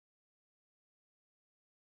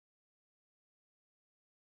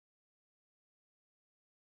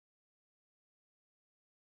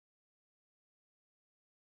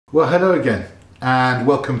Well, hello again and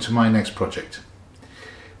welcome to my next project.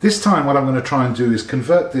 This time what I'm going to try and do is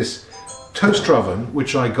convert this toaster oven,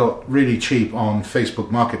 which I got really cheap on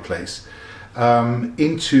Facebook Marketplace,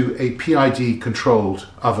 into a PID controlled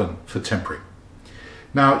oven for tempering.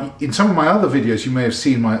 Now, in some of my other videos you may have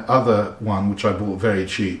seen my other one which I bought very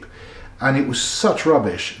cheap, and it was such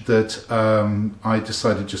rubbish that I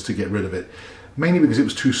decided just to get rid of it. Mainly because it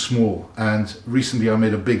was too small, and recently I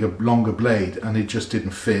made a bigger, longer blade and it just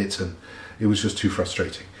didn't fit and it was just too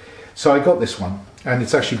frustrating. So I got this one, and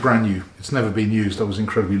it's actually brand new. It's never been used. I was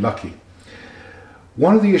incredibly lucky.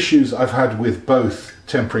 One of the issues I've had with both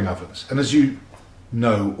tempering ovens, and as you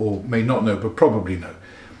know or may not know but probably know,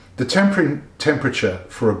 the tempering temperature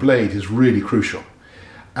for a blade is really crucial.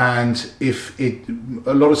 And if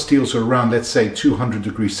a lot of steels are around, let's say 200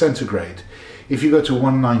 degrees centigrade, if you go to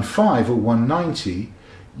 195 or 190,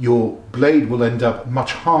 your blade will end up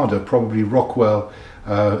much harder, probably Rockwell,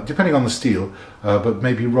 depending on the steel, but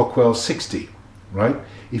maybe Rockwell 60, right?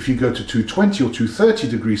 If you go to 220 or 230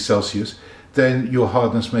 degrees Celsius, then your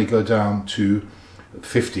hardness may go down to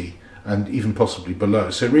 50 and even possibly below.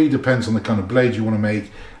 So it really depends on the kind of blade you want to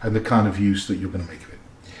make and the kind of use that you're going to make of it.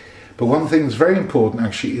 But one thing that's very important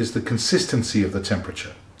actually is the consistency of the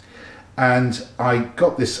temperature. And I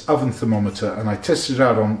got this oven thermometer and I tested it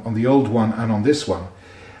out on the old one and on this one.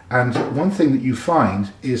 And one thing that you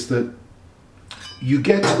find is that you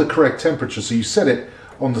get to the correct temperature. So you set it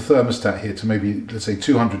on the thermostat here to maybe, let's say,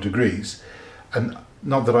 200 degrees. And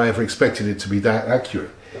not that I ever expected it to be that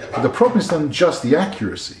accurate. But the problem is not just the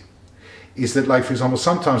accuracy. Is that, like, for example,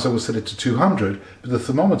 sometimes I will set it to 200, but the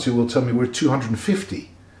thermometer will tell me we're at 250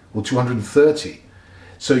 or 230.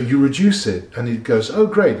 So you reduce it and it goes, oh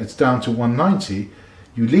great, it's down to 190.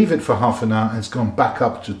 You leave it for half an hour and it's gone back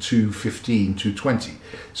up to 215, 220.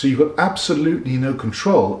 So you've got absolutely no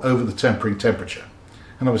control over the tempering temperature.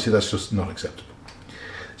 And obviously that's just not acceptable.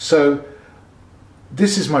 So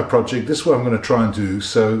this is my project. This is what I'm going to try and do.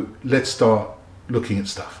 So let's start looking at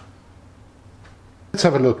stuff. Let's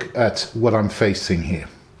have a look at what I'm facing here.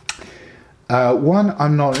 One,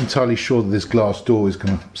 I'm not entirely sure that this glass door is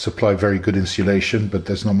going to supply very good insulation, but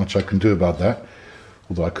there's not much I can do about that.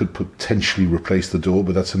 Although I could potentially replace the door,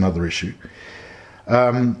 but that's another issue.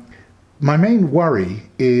 My main worry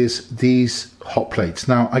is these hot plates.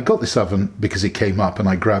 Now, I got this oven because it came up and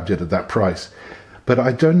I grabbed it at that price. But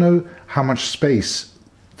I don't know how much space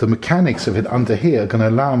the mechanics of it under here are going to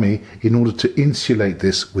allow me in order to insulate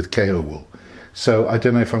this with KO wool. So I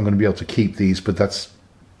don't know if I'm going to be able to keep these, but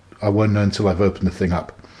I won't know until I've opened the thing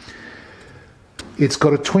up. It's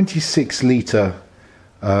got a 26 litre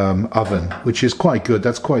oven, which is quite good.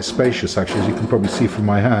 That's quite spacious, actually, as you can probably see from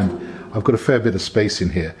my hand. I've got a fair bit of space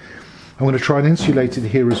in here. I'm going to try and insulate it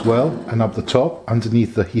here as well, and up the top,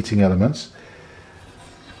 underneath the heating elements.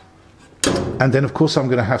 And then, of course, I'm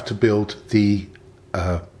going to have to build the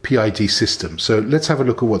PID system. So let's have a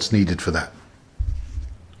look at what's needed for that.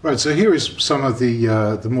 Right, so here is some of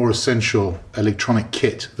the more essential electronic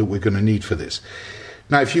kit that we're going to need for this.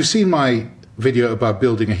 Now, if you've seen my video about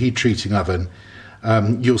building a heat treating oven,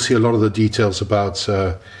 you'll see a lot of the details about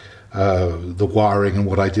the wiring and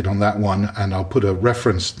what I did on that one, and I'll put a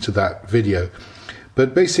reference to that video.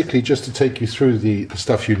 But basically, just to take you through the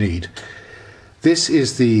stuff you need, this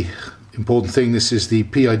is the important thing. This is the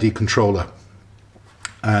PID controller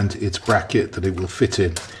and its bracket that it will fit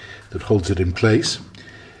in that holds it in place.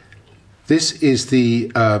 This is the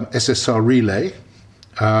SSR relay,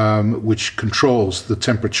 which controls the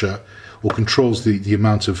temperature or controls the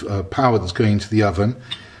amount of power that's going into the oven.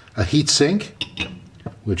 A heat sink,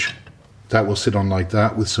 which that will sit on like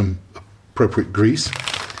that with some appropriate grease.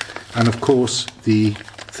 And of course the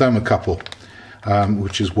thermocouple,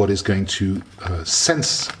 which is what is going to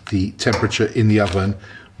sense the temperature in the oven,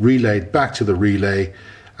 relayed back to the relay,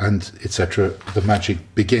 and etc. The magic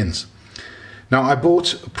begins. Now, I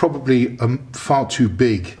bought probably a far too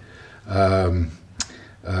big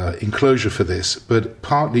enclosure for this, but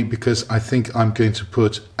partly because I think I'm going to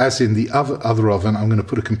put, as in the other oven, I'm going to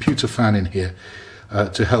put a computer fan in here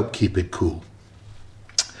to help keep it cool.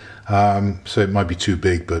 So it might be too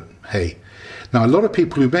big, but hey. Now, a lot of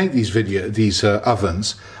people who make these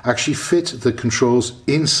ovens actually fit the controls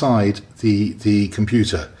inside the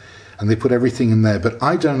computer, and they put everything in there, but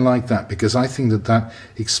I don't like that because I think that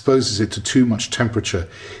exposes it to too much temperature.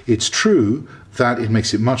 It's true that it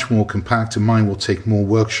makes it much more compact, and mine will take more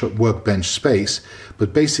workbench space,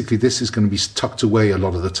 but basically this is going to be tucked away a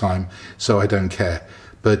lot of the time, so I don't care.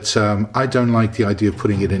 But I don't like the idea of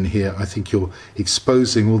putting it in here. I think you're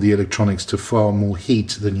exposing all the electronics to far more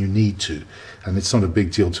heat than you need to. And it's not a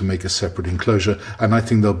big deal to make a separate enclosure. And I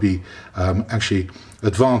think there'll be actually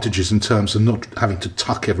advantages in terms of not having to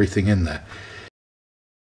tuck everything in there.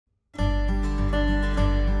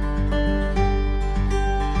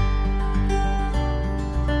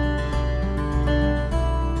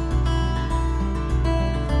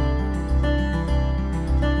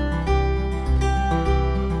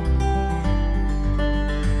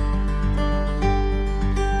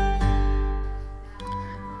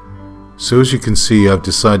 So as you can see, I've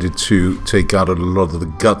decided to take out a lot of the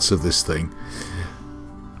guts of this thing.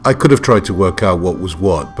 I could have tried to work out what was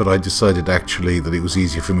what, but I decided actually that it was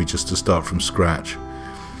easier for me just to start from scratch.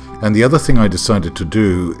 And the other thing I decided to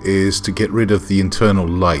do is to get rid of the internal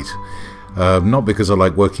light. Not because I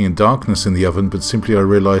like working in darkness in the oven, but simply I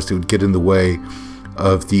realized it would get in the way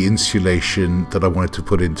of the insulation that I wanted to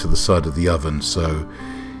put into the side of the oven, so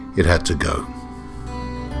it had to go.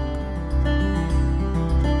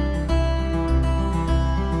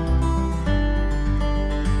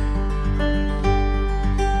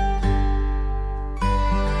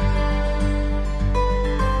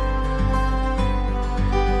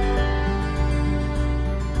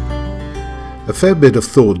 A fair bit of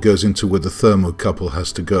thought goes into where the thermocouple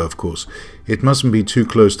has to go, of course. It mustn't be too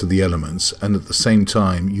close to the elements, and at the same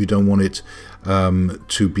time you don't want it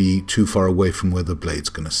to be too far away from where the blade's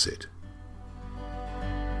going to sit.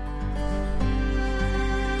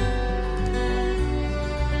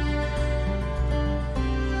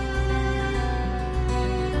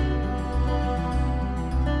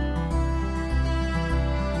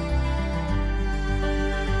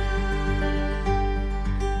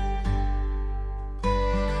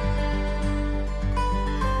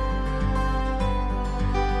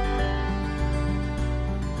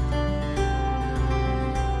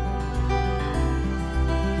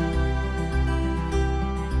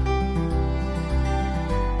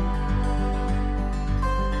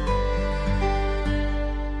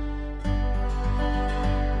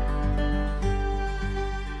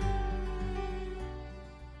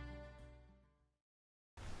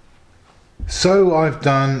 So I've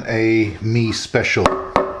done a me special.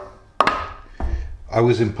 I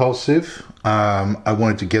was impulsive. I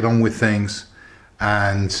wanted to get on with things,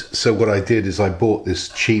 and so what I did is I bought this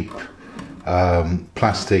cheap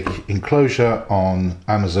plastic enclosure on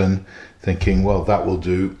Amazon, thinking, well, that will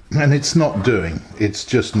do, and it's not doing. It's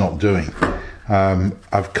just not doing.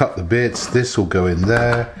 I've cut the bits. This will go in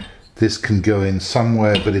there. This can go in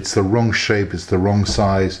somewhere, but it's the wrong shape. It's the wrong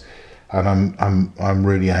size. And I'm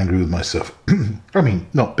really angry with myself. I mean,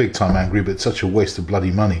 not big time angry, but it's such a waste of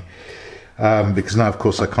bloody money. Because now, of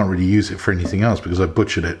course, I can't really use it for anything else because I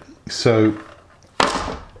butchered it. So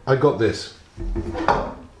I got this.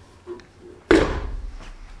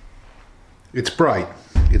 It's bright,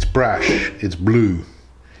 it's brash, it's blue.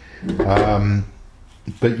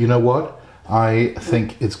 But you know what? I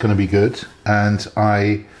think it's going to be good, and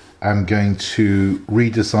I am going to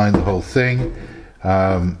redesign the whole thing.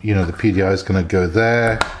 You know, the PDI is going to go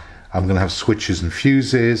there. I'm going to have switches and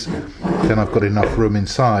fuses. Then I've got enough room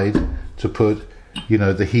inside to put, you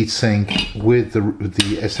know, the heatsink with the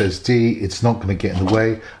SSD. It's not going to get in the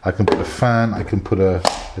way. I can put a fan. I can put an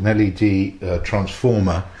LED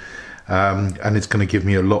transformer, and it's going to give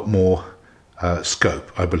me a lot more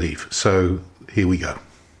scope, I believe. So here we go.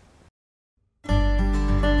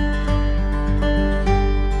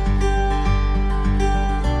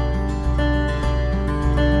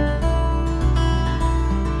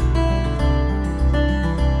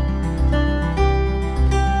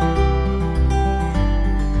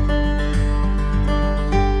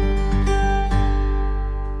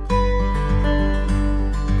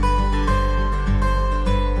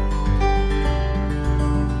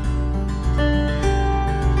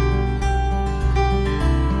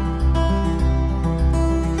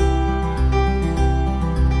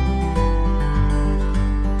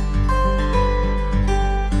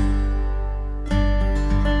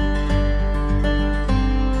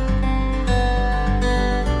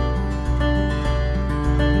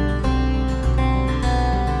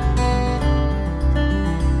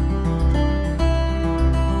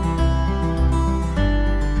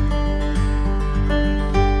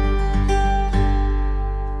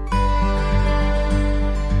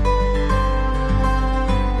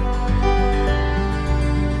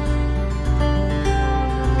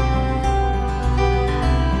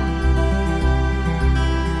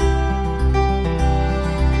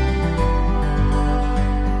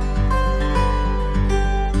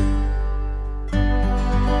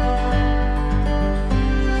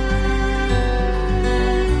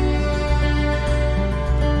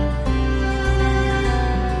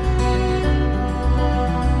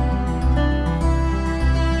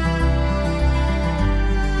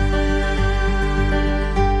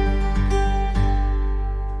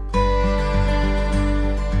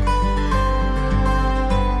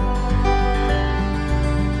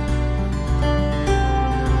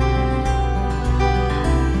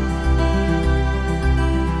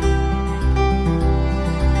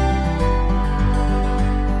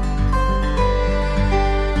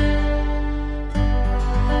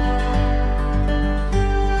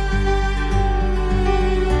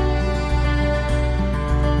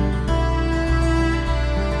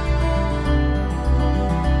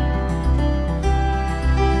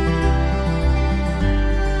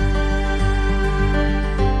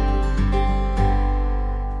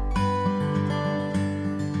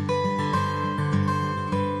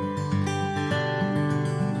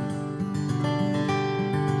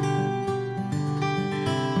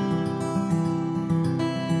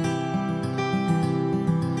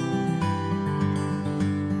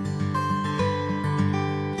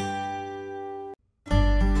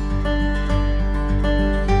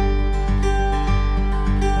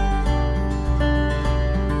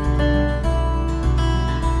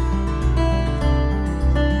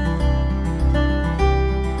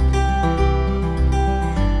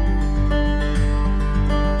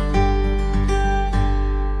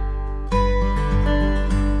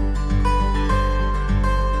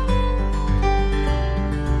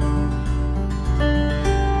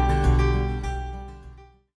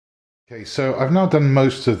 So I've now done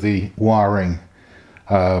most of the wiring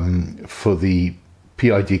for the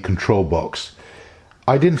PID control box.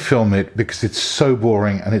 I didn't film it because it's so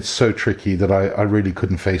boring and it's so tricky that I really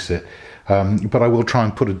couldn't face it. But I will try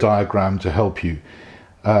and put a diagram to help you.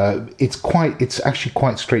 It's actually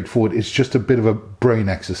quite straightforward. It's just a bit of a brain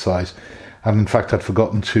exercise. And in fact, I'd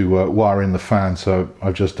forgotten to wire in the fan, so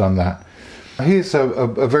I've just done that. Here's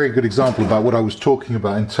a very good example about what I was talking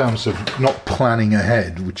about in terms of not planning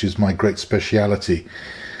ahead, which is my great speciality,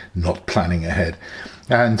 not planning ahead.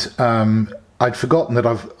 And I'd forgotten that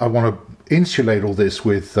I want to insulate all this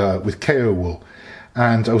with KO wool.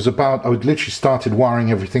 And I literally started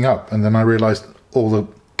wiring everything up, and then I realized all the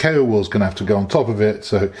KO wool is going to have to go on top of it.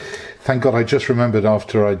 So thank God I just remembered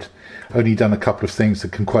after I'd only done a couple of things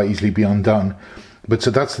that can quite easily be undone. But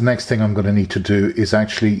so that's the next thing I'm going to need to do, is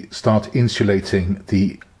actually start insulating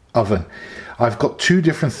the oven. I've got two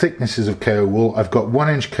different thicknesses of KO wool. I've got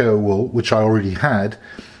 1-inch KO wool, which I already had,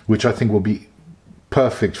 which I think will be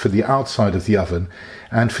perfect for the outside of the oven.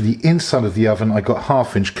 And for the inside of the oven, I got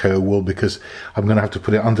 1/2-inch KO wool because I'm going to have to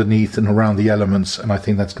put it underneath and around the elements, and I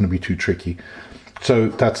think that's going to be too tricky. So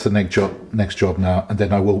that's the next job now, and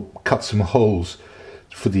then I will cut some holes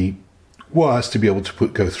for the wires to be able to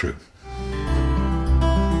go through.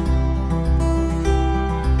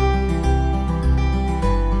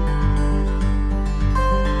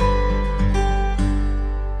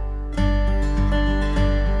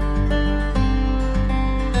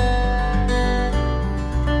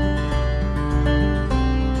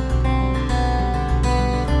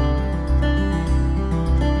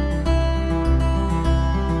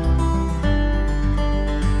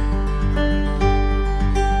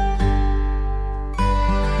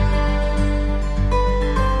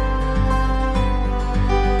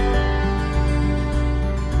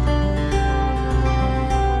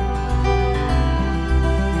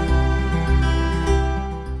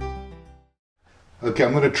 Okay,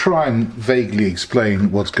 I'm going to try and vaguely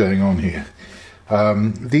explain what's going on here.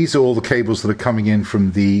 These are all the cables that are coming in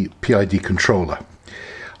from the PID controller.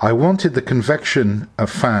 I wanted the convection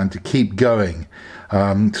fan to keep going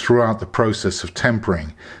throughout the process of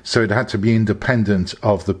tempering, so it had to be independent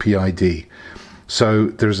of the PID. So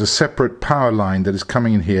there's a separate power line that is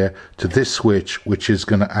coming in here to this switch, which is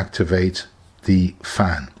going to activate the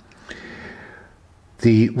fan.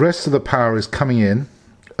 The rest of the power is coming in,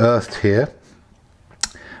 earthed here,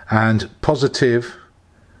 and positive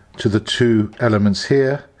to the two elements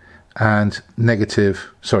here, and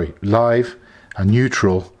live and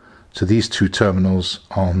neutral to these two terminals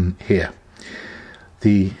on here.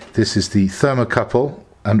 This is the thermocouple,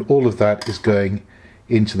 and all of that is going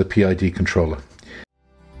into the PID controller.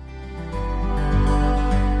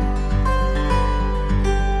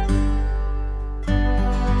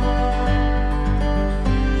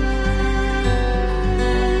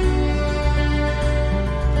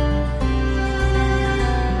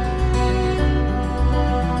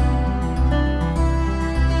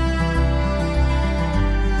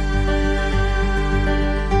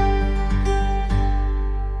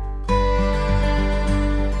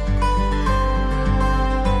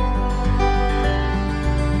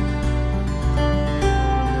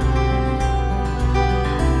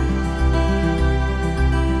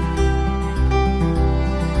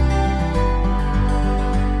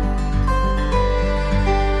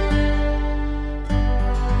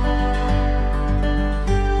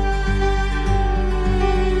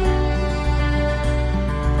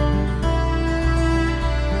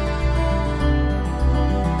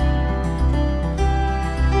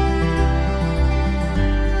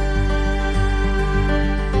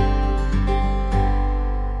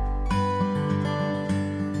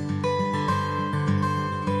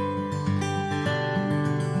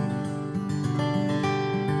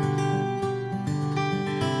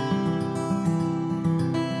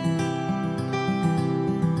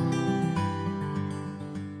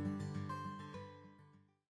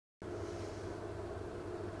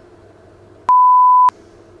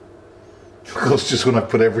 Of course, just when I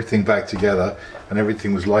put everything back together and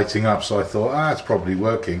everything was lighting up, so I thought, it's probably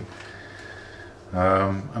working,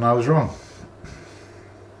 and I was wrong.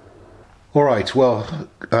 Alright, well,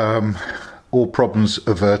 all problems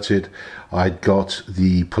averted. I'd got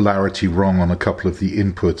the polarity wrong on a couple of the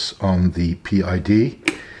inputs on the PID,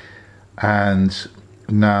 and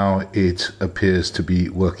now it appears to be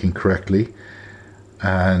working correctly,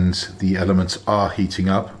 and the elements are heating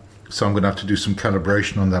up. So I'm going to have to do some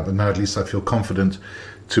calibration on that, but now at least I feel confident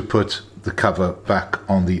to put the cover back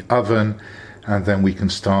on the oven, and then we can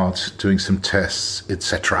start doing some tests,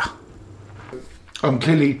 etc. I'm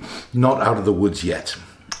clearly not out of the woods yet.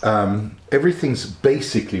 Everything's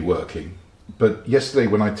basically working, but yesterday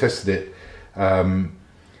when I tested it,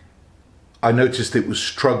 I noticed it was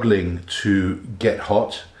struggling to get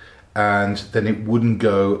hot, and then it wouldn't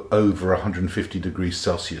go over 150 degrees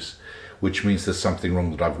Celsius, which means there's something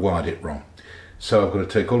wrong, that I've wired it wrong. So I've got to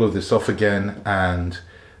take all of this off again and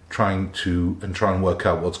try and work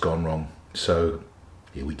out what's gone wrong. So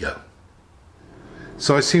here we go.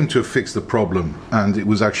 So I seem to have fixed the problem, and it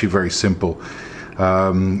was actually very simple.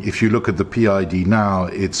 If you look at the PID now,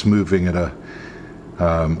 it's moving at a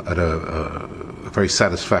very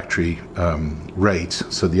satisfactory rate,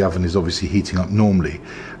 so the oven is obviously heating up normally.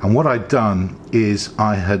 And what I'd done is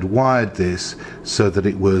I had wired this so that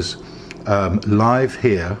it was live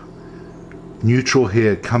here, neutral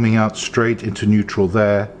here, coming out straight into neutral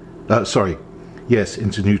there,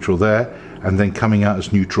 into neutral there, and then coming out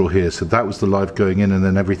as neutral here. So that was the live going in, and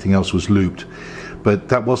then everything else was looped. But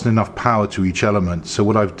that wasn't enough power to each element. So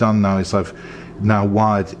what I've done now is I've now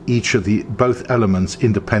wired both elements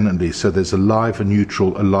independently. So there's a live, a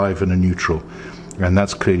neutral, a live, and a neutral, and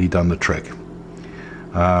that's clearly done the trick.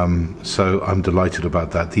 So I'm delighted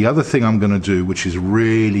about that. The other thing I'm going to do, which is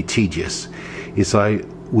really tedious, is I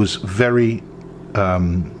was very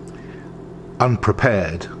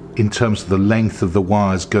unprepared in terms of the length of the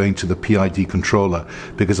wires going to the PID controller,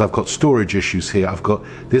 because I've got storage issues here.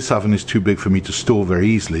 This oven is too big for me to store very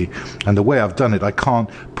easily, and the way I've done it, I can't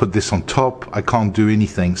put this on top, I can't do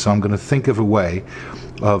anything. So I'm going to think of a way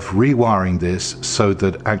of rewiring this so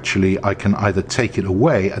that actually I can either take it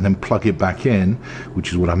away and then plug it back in, which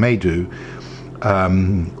is what I may do,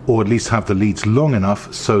 or at least have the leads long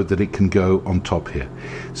enough so that it can go on top here.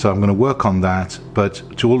 So I'm going to work on that, but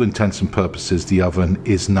to all intents and purposes the oven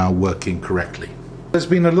is now working correctly. There's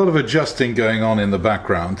been a lot of adjusting going on in the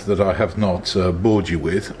background that I have not bored you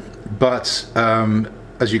with, but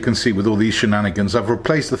as you can see with all these shenanigans, I've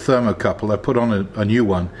replaced the thermocouple. I put on a new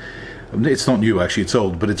one. It's not new actually, it's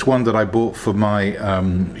old, but it's one that I bought for my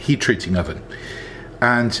heat treating oven,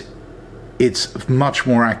 and it's much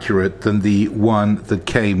more accurate than the one that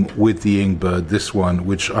came with the Ingbird, this one,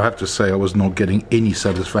 which I have to say I was not getting any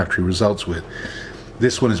satisfactory results with.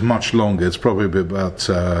 This one is much longer. It's probably about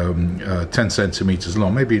 10 centimeters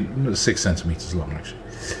long, maybe 6 centimeters long actually.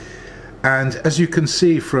 And as you can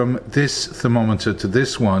see from this thermometer to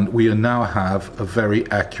this one, we now have a very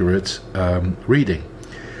accurate reading.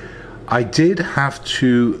 I did have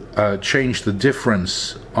to change the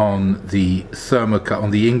difference on the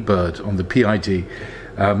Ingbird, on the PID.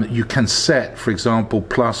 You can set, for example,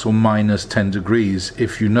 plus or minus 10 degrees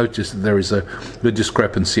if you notice that there is a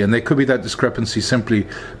discrepancy, and there could be that discrepancy simply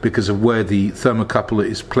because of where the thermocouple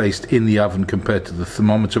is placed in the oven compared to the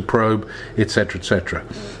thermometer probe, etc., etc.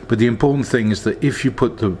 But the important thing is that if you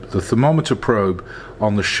put the thermometer probe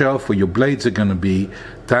on the shelf where your blades are going to be,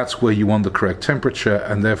 that's where you want the correct temperature,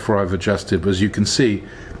 and therefore I've adjusted. But as you can see,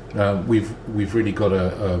 we've really got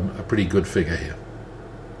a pretty good figure here.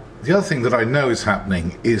 The other thing that I know is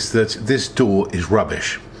happening is that this door is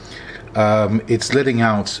rubbish. It's letting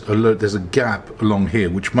out there's a gap along here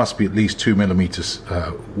which must be at least 2 millimeters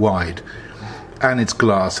wide, and it's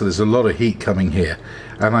glass, so there's a lot of heat coming here,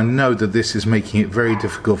 and I know that this is making it very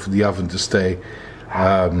difficult for the oven to stay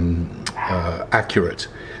accurate.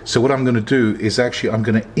 So what I'm going to do is actually I'm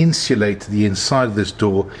going to insulate the inside of this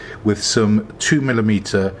door with some 2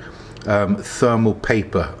 millimeter thermal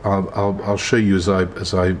paper. I'll show you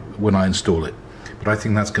when I install it, but I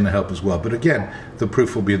think that's going to help as well. But again, the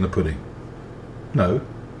proof will be in the pudding. No,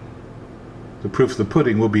 the proof of the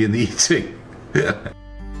pudding will be in the eating.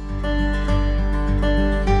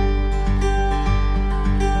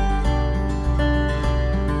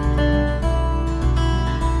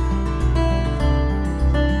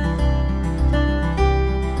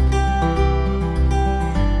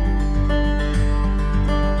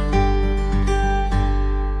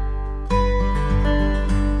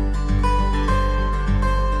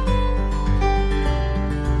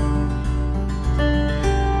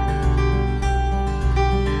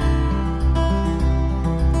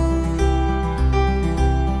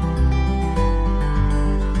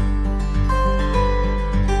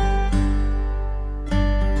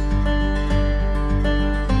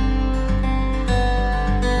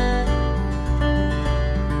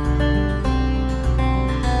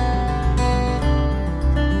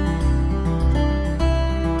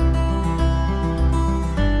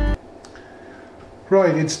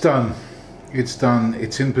 Right, it's done. It's done.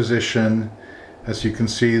 It's in position. As you can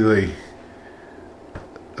see, the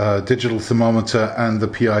digital thermometer and the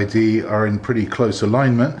PID are in pretty close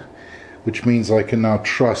alignment, which means I can now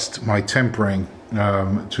trust my tempering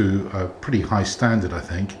to a pretty high standard, I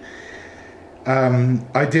think.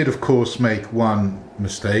 I did of course make one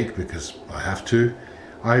mistake because I have to.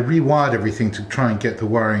 I rewired everything to try and get the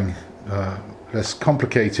wiring less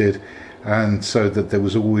complicated, and so that there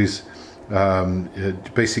was always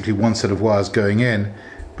basically one set of wires going in.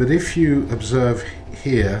 But if you observe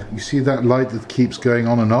here, you see that light that keeps going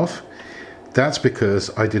on and off? That's because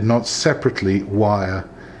I did not separately wire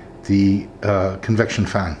the convection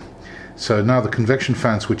fan. So now the convection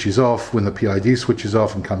fan switches off when the PID switches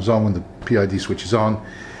off and comes on when the PID switches on,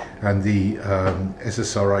 and the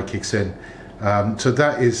SSRI kicks in. So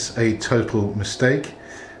that is a total mistake.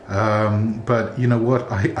 But you know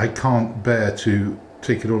what, I can't bear to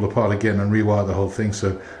take it all apart again and rewire the whole thing.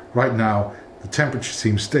 So right now the temperature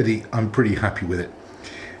seems steady. I'm pretty happy with it.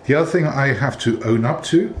 The other thing I have to own up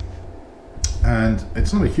to, and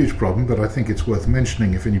it's not a huge problem, but I think it's worth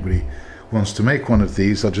mentioning if anybody wants to make one of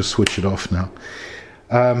these, I'll just switch it off now,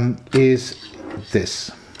 is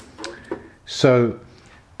this. So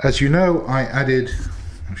as you know, I added,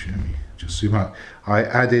 actually let me just zoom out, I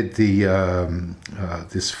added the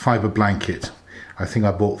this fiber blanket. I think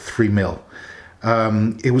I bought 3mm.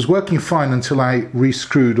 It was working fine until I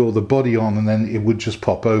re-screwed all the body on, and then it would just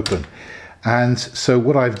pop open. And so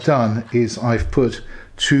what I've done is I've put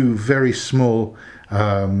two very small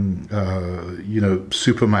you know,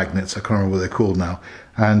 super magnets, I can't remember what they're called now,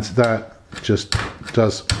 and that just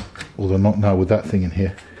does, although not now with that thing in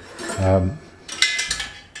here,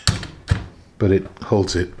 but it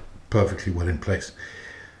holds it perfectly well in place.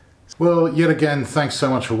 Well, yet again, thanks so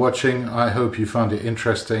much for watching. I hope you found it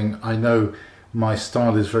interesting. I know my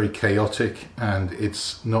style is very chaotic and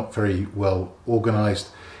it's not very well organized,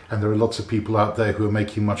 and there are lots of people out there who are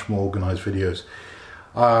making much more organized videos.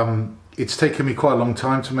 It's taken me quite a long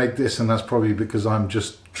time to make this, and that's probably because I'm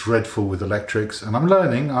just dreadful with electrics, and I am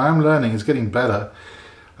learning, it's getting better,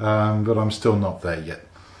 but I'm still not there yet.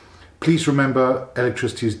 Please remember,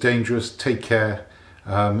 electricity is dangerous. Take care.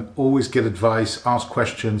 Always get advice, ask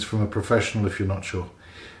questions from a professional if you're not sure.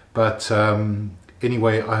 But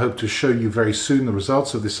anyway, I hope to show you very soon the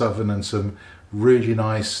results of this oven and some really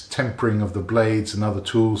nice tempering of the blades and other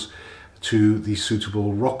tools to the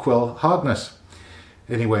suitable Rockwell hardness.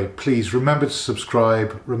 Anyway, please remember to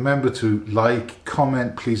subscribe, remember to like,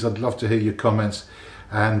 comment, please, I'd love to hear your comments,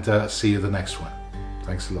 and see you the next one.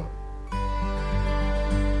 Thanks a lot.